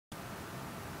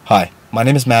Hi, my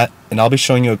name is Matt, and I'll be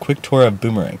showing you a quick tour of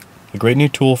Boomerang, a great new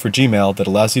tool for Gmail that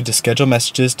allows you to schedule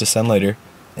messages to send later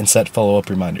and set follow-up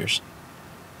reminders.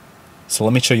 So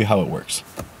let me show you how it works.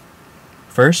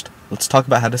 First, let's talk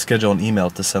about how to schedule an email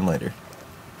to send later.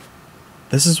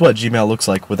 This is what Gmail looks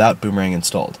like without Boomerang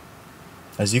installed.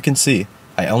 As you can see,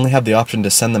 I only have the option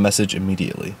to send the message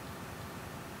immediately.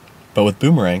 But with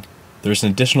Boomerang, there's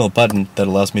an additional button that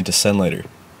allows me to send later.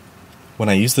 When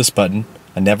I use this button,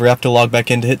 I never have to log back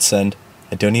in to hit send.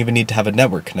 I don't even need to have a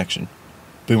network connection.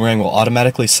 Boomerang will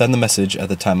automatically send the message at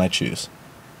the time I choose.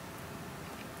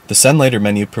 The Send Later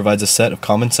menu provides a set of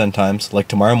common send times, like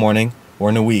tomorrow morning or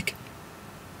in a week,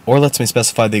 or lets me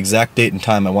specify the exact date and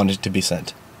time I want it to be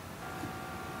sent.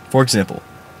 For example,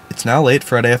 it's now late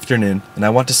Friday afternoon and I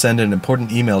want to send an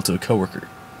important email to a coworker,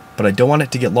 but I don't want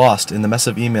it to get lost in the mess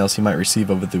of emails he might receive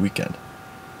over the weekend.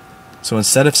 So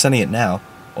instead of sending it now,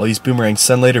 I'll use Boomerang's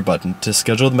Send Later button to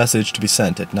schedule the message to be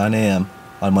sent at 9 a.m.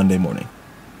 on Monday morning.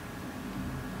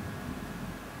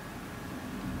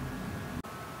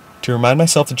 To remind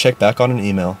myself to check back on an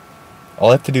email, all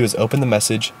I have to do is open the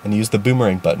message and use the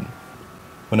Boomerang button.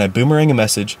 When I boomerang a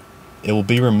message, it will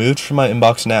be removed from my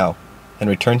inbox now and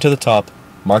returned to the top,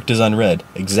 marked as unread,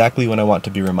 exactly when I want to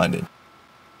be reminded.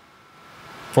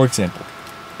 For example,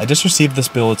 I just received this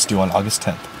bill that's due on August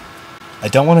 10th. I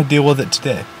don't want to deal with it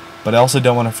today, but I also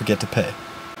don't want to forget to pay.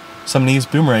 So I'm going to use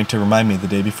Boomerang to remind me the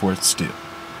day before it's due.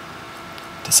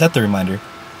 To set the reminder,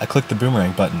 I click the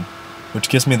Boomerang button, which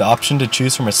gives me the option to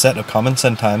choose from a set of common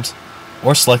send times,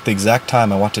 or select the exact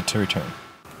time I want it to return.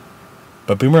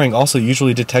 But Boomerang also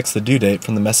usually detects the due date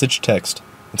from the message text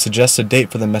and suggests a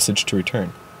date for the message to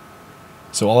return.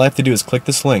 So all I have to do is click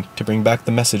this link to bring back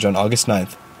the message on August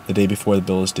 9th, the day before the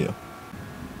bill is due.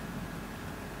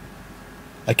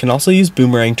 I can also use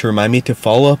Boomerang to remind me to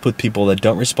follow up with people that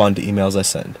don't respond to emails I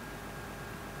send.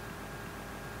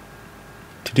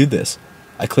 To do this,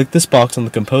 I click this box on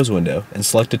the Compose window and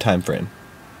select a time frame.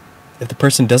 If the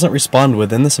person doesn't respond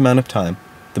within this amount of time,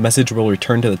 the message will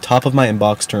return to the top of my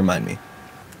inbox to remind me.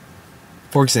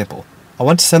 For example, I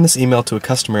want to send this email to a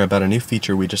customer about a new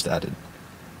feature we just added.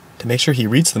 To make sure he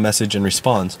reads the message and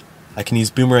responds, I can use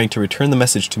Boomerang to return the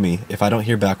message to me if I don't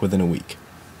hear back within a week.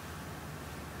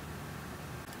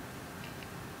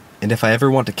 And if I ever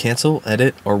want to cancel,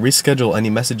 edit, or reschedule any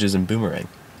messages in Boomerang,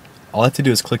 all I have to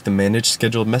do is click the Manage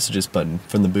Scheduled Messages button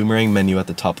from the Boomerang menu at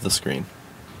the top of the screen.